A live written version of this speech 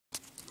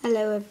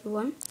Hello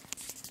everyone,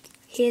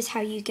 here's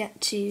how you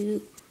get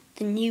to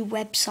the new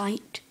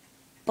website,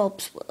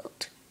 Bob's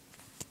World.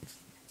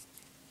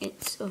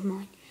 It's of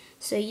mine.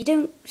 So you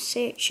don't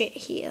search it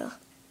here,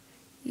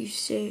 you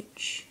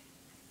search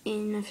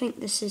in, I think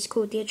this is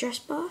called the address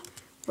bar,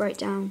 write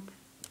down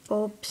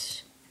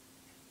Bob's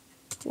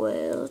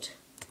World.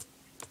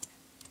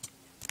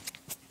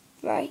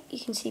 Right,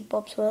 you can see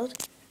Bob's World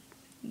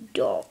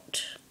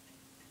dot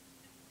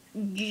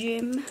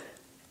jimdo.com.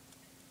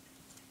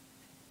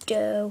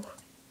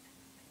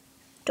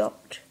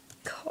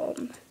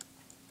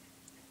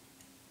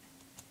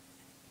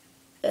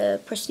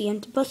 Press the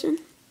enter button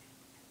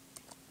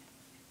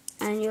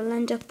and you'll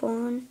end up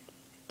on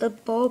the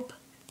Bob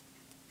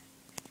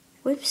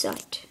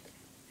website,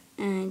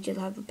 and you'll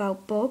have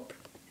about Bob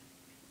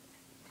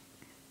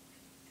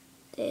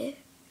there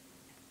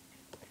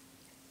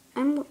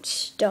and what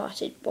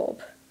started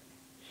Bob,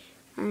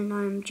 and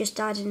I'm just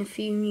adding a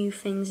few new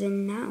things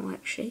in now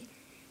actually,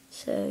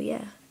 so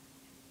yeah,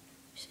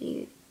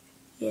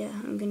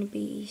 I'm going to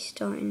be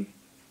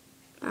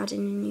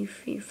adding a new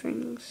few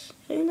things.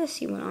 So let's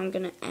see what I'm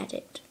going to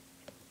edit.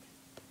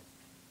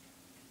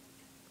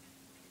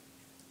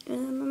 I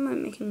might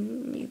make a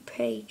new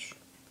page.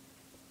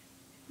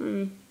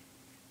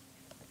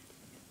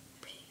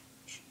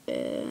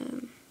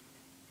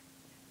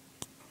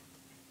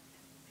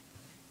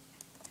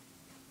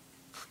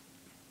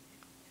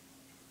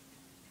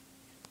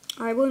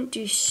 I won't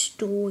do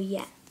store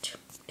yet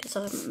because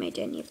I haven't made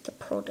any of the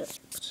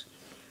products,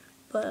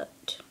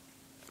 but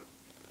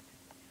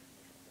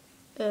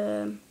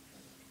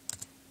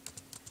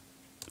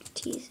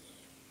tease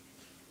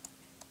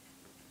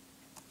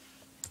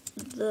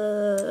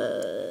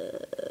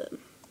the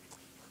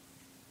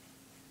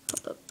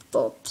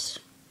Bob's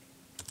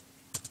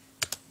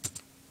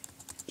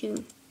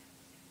June.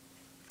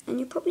 And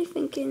you're probably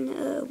thinking,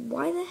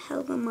 why the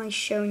hell am I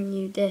showing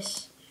you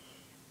this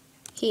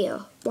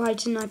here? Why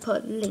didn't I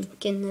put a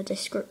link in the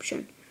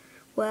description?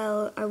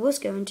 Well, I was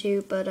going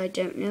to, but I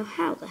don't know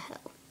how the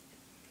hell,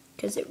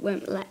 because it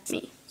won't let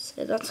me.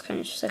 So that's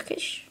kind of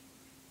suckish.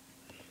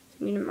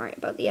 I'm going to write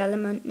about the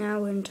element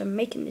now, and I'm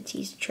making the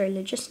teaser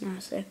trailer just now,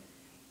 so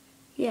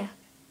yeah.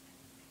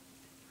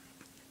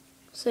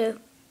 So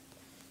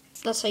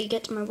that's how you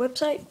get to my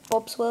website,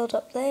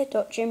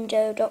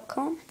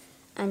 bobsworld.jimdo.com,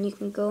 and you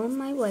can go on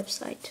my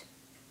website.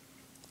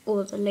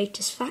 All the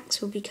latest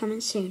facts will be coming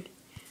soon.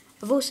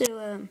 I've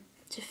also,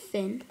 to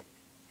Finn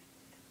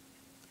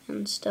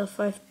and stuff,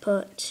 I've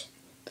put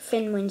the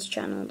Finn Wins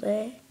channel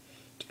there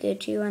to go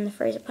to, and the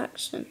Fraser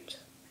Paxtons.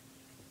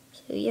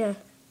 So yeah.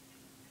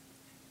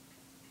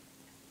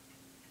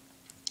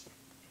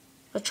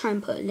 I'll try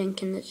and put a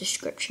link in the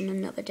description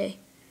another day.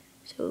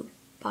 So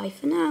bye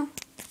for now.